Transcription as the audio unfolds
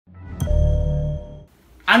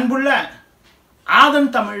அன்புள்ள ஆதன்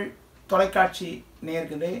தமிழ் தொலைக்காட்சி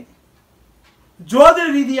நேயர்களே, ஜோதிட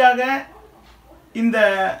ரீதியாக இந்த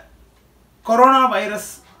கொரோனா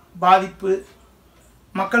வைரஸ் பாதிப்பு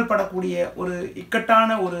மக்கள் படக்கூடிய ஒரு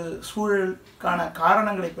இக்கட்டான ஒரு சூழலுக்கான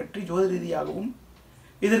காரணங்களை பற்றி ஜோதிட ரீதியாகவும்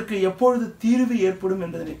இதற்கு எப்பொழுது தீர்வு ஏற்படும்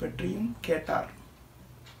என்பதனை பற்றியும் கேட்டார்.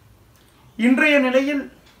 இன்றைய நிலையில்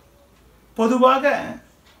பொதுவாக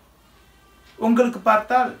உங்களுக்கு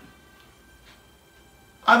பார்த்தால்,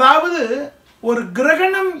 அதாவது ஒரு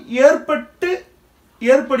கிரகணம்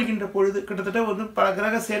ஏற்படுகின்ற பொழுது, கிட்டத்தட்ட ஒரு பல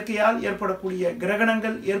கிரக சேர்க்கையால் ஏற்படக்கூடிய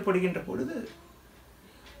கிரகணங்கள் ஏற்படுகின்ற பொழுது,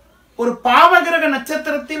 ஒரு பாவகிரக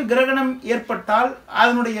நட்சத்திரத்தில் கிரகணம் ஏற்பட்டால்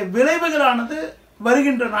அதனுடைய விளைவுகளானது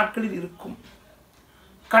வருகின்ற நாட்களில் இருக்கும்.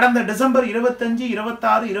 கடந்த டிசம்பர் 25,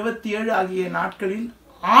 26, 27 ஆகிய நாட்களில்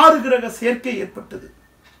 6 கிரக சேர்க்கை ஏற்பட்டது.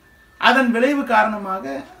 அதன் விளைவு காரணமாக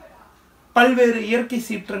பல்வேறு இயற்கை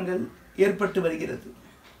சீற்றங்கள் ஏற்பட்டு வருகிறது.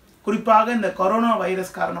 குறிப்பாக இந்த கொரோனா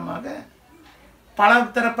வைரஸ் காரணமாக பல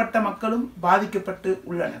தரப்பட்ட மக்களும் பாதிக்கப்பட்டு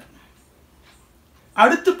உள்ளனர்.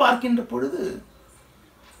 அடுத்து பார்க்கின்ற பொழுது,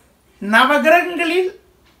 நவகிரகங்களில்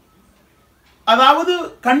அதாவது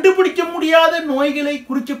கண்டுபிடிக்க முடியாத நோய்களை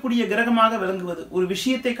குறிக்கக்கூடிய கிரகமாக விளங்குவது, ஒரு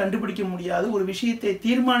விஷயத்தை கண்டுபிடிக்க முடியாது, ஒரு விஷயத்தை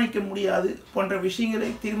தீர்மானிக்க முடியாது போன்ற விஷயங்களை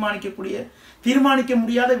தீர்மானிக்க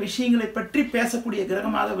முடியாத விஷயங்களை பற்றி பேசக்கூடிய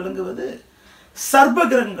கிரகமாக விளங்குவது சர்ப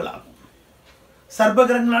கிரகங்களாகும். சர்ப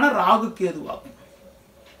கிரகங்களான ராகு கேதுவாகும்.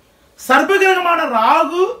 சர்ப கிரகமான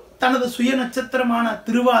ராகு தனது சுய நட்சத்திரமான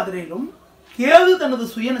திருவாதிரையிலும், கேது தனது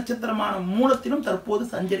சுய நட்சத்திரமான மூலத்திலும் தற்போது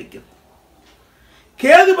சஞ்சரிக்கிறது.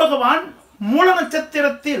 கேது பகவான் மூல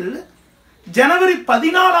நட்சத்திரத்தில் ஜனவரி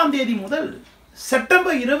 14 முதல்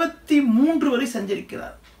செப்டம்பர் 23 வரை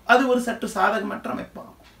சஞ்சரிக்கிறார். அது ஒரு சற்று சாதகமற்ற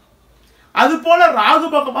அமைப்பாகும். அதுபோல ராகு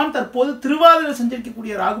பகவான் தற்போது திருவாதிரை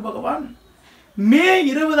சஞ்சரிக்கக்கூடிய ராகு பகவான் மே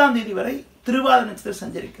 20 வரை திருவாதிரை நட்சத்திரம்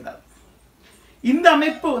சஞ்சரிக்கிறார். இந்த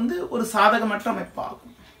அமைப்பு ஒரு சாதகமற்ற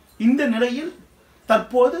அமைப்பாகும். இந்த நிலையில்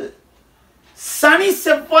தற்போது சனி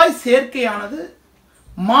செவ்வாய் சேர்க்கையானது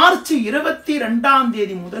மார்ச்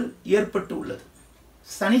 22 முதல் ஏற்பட்டு உள்ளது.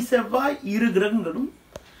 சனி செவ்வாய் இரு கிரகங்களும்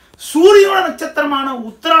சூரியன நட்சத்திரமான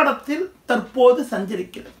உத்திராடத்தில் தற்போது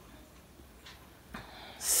சஞ்சரிக்கிறது.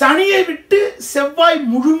 சனியை விட்டு செவ்வாய்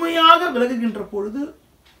முழுமையாக விலகுகின்ற பொழுது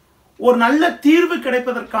ஒரு நல்ல தீர்வு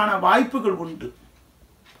கிடைப்பதற்கான வாய்ப்புகள் உண்டு.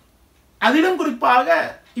 அதிலும் குறிப்பாக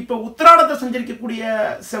இப்ப உத்திராடத்தை சஞ்சரிக்கக்கூடிய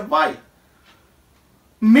செவ்வாய்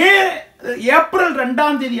ஏப்ரல்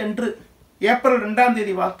 2 அன்று, ஏப்ரல்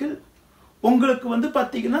 2 வாக்கில் உங்களுக்கு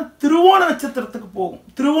பார்த்தீங்கன்னா திருவோண நட்சத்திரத்துக்கு போகும்.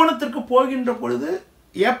 திருவோணத்திற்கு போகின்ற பொழுது,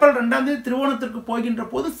 ஏப்ரல் 2 திருவோணத்திற்கு போகின்ற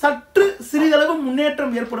போது சற்று சிறிதளவு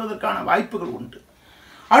முன்னேற்றம் ஏற்படுவதற்கான வாய்ப்புகள் உண்டு.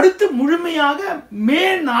 அடுத்து முழுமையாக மே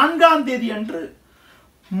 4 அன்று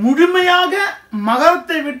முழுமையாக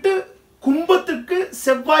மகரத்தை விட்டு கும்பத்திற்கு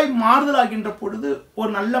செவ்வாய் மாறுதலாகின்ற பொழுது ஒரு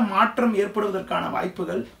நல்ல மாற்றம் ஏற்படுவதற்கான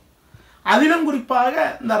வாய்ப்புகள். அதிலும் குறிப்பாக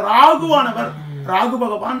இந்த ராகு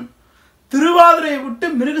பகவான் திருவாதிரையை விட்டு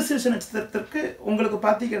மிருகசீரிஷ நட்சத்திரத்திற்கு உங்களுக்கு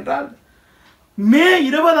பார்த்தீங்கன்றால் மே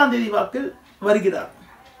 20 வாக்கில் வருகிறார்.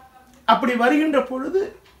 அப்படி வருகின்ற பொழுது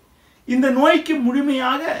இந்த நோய்க்கு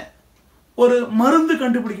முழுமையாக ஒரு மருந்து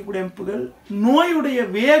கண்டுபிடிக்கக்கூடிய அமைப்புகள், நோயுடைய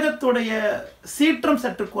வேகத்துடைய சீற்றம்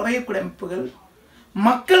சற்று குறையக்கூடிய அமைப்புகள்,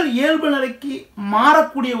 மக்கள் இயல்பு நிலைக்கு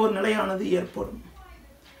மாறக்கூடிய ஒரு நிலையானது ஏற்படும்.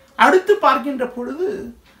 அடுத்து பார்க்கின்ற பொழுது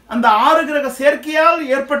அந்த 6 கிரக சேர்க்கையால்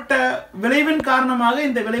ஏற்பட்ட விளைவின் காரணமாக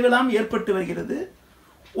இந்த விளைவெல்லாம் ஏற்பட்டு வருகிறது.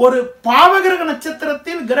 ஒரு பாவகிரக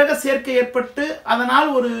நட்சத்திரத்தில் கிரக சேர்க்கை ஏற்பட்டு அதனால்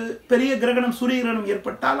ஒரு பெரிய கிரகணம், சூரிய கிரகணம்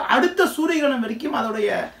ஏற்பட்டால் அடுத்த சூரிய கிரகணம் வரைக்கும்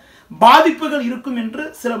அதோடைய பாதிப்புகள் இருக்கும் என்று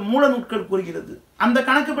சில மூல நூல்கள் கூறுகிறது. அந்த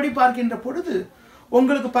கணக்குப்படி பார்க்கின்ற பொழுது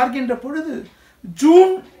உங்களுக்கு பார்க்கின்ற பொழுது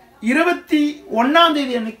ஜூன்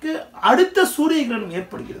 21 அன்னைக்கு அடுத்த சூரிய கிரகணம்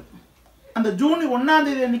ஏற்படுகிறது. அந்த ஜூன் 1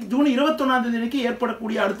 அன்னைக்கு, ஜூன் 21 அன்னைக்கு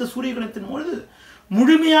ஏற்படக்கூடிய அடுத்த சூரிய கிரகணத்தின் பொழுது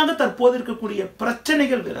முழுமையாக தற்போது இருக்கக்கூடிய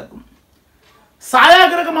பிரச்சனைகள் விலகும்.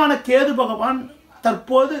 சாயாகிரகமான கேது பகவான்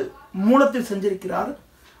தற்போது மூலத்தில் சஞ்சரிக்கிறார்.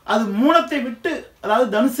 அது மூலத்தை விட்டு, அதாவது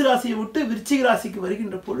தனுசு ராசியை விட்டு விருச்சிக ராசிக்கு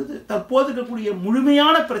வருகின்ற பொழுது தற்போது இருக்கக்கூடிய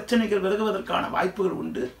முழுமையான பிரச்சனைகள் விலகுவதற்கான வாய்ப்புகள்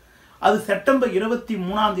உண்டு. அது செப்டம்பர்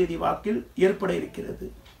 23 வாக்கில் ஏற்பட இருக்கிறது.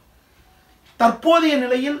 தற்போதைய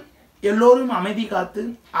நிலையில் எல்லோரும் அமைதி காத்து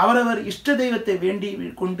அவரவர் இஷ்ட தெய்வத்தை வேண்டி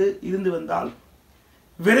கொண்டு இருந்து வந்தால்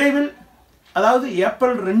விரைவில், அதாவது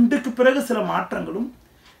ஏப்ரல் 2க்கு பிறகு சில மாற்றங்களும்,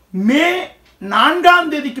 மே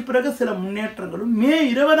 4 பிறகு சில முன்னேற்றங்களும், மே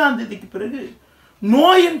 20 பிறகு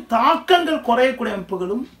நோயின் தாக்கங்கள் குறையக்கூடிய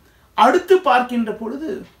அமைப்புகளும், அடுத்து பார்க்கின்ற பொழுது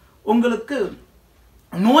உங்களுக்கு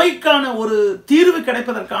நோய்க்கான ஒரு தீர்வு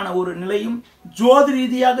கிடைப்பதற்கான ஒரு நிலையும் ஜோதி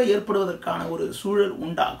ரீதியாக ஏற்படுவதற்கான ஒரு சூழல்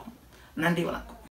உண்டாகும். நன்றி, வணக்கம்.